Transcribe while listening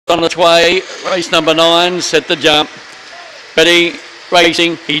on its way. Race number 9, set the jump. Betty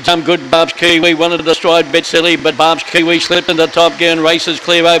racing. He jumped good. Barb's Kiwi wanted to stride Bet Silly, but Barb's Kiwi slipped into top gear and races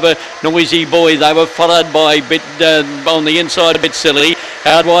clear over Noisy Boy. They were followed by on the inside of Bet Silly.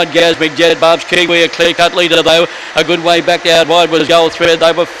 Out wide, Gasmic Jet. Barb's Kiwi a clear-cut leader, though. A good way back out wide was Gold Thread.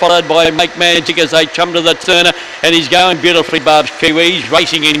 They were followed by Make Magic as they come to the turner, and he's going beautifully, Barb's Kiwi. He's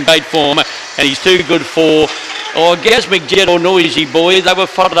racing in great form, and he's too good for Gasmic Jet or Noisy Boy. They were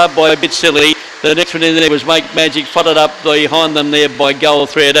followed up by a bit silly. The next one in there was Make Magic, followed up behind them there by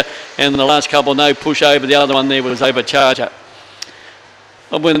Gold Thread, and the last couple, no push over. The other one there was Overcharger.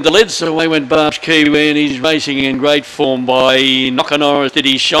 When the leads, away went Barb's Kiwi, and he's racing in great form by Knockanora Did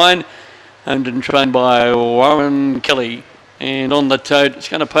He Shine, and trained by Warren Kelly. And on the tote, it's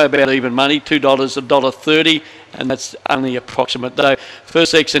going to pay about even money, $2, $1.30, and that's only approximate though.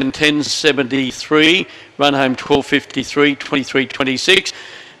 First section 1073, run home 1253, 2326.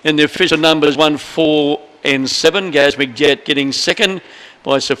 And the official numbers 1, 4 and 7. Gasmic Jet getting second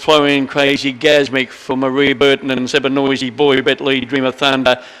by Saflorian Crazy Gasmic for Maria Burton, and 7 Noisy Boy, Bet Lee, Dreamer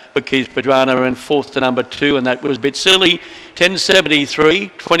Thunder for Keith Pedrana, and 4th to number 2, and that was Bet Silly, 1073,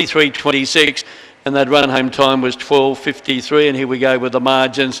 2326. And that run home time was 12.53, and here we go with the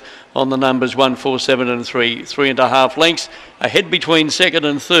margins on the numbers 1, 4, 7 and 3. 3.5 lengths ahead between second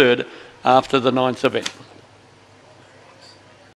and third after the 9th event.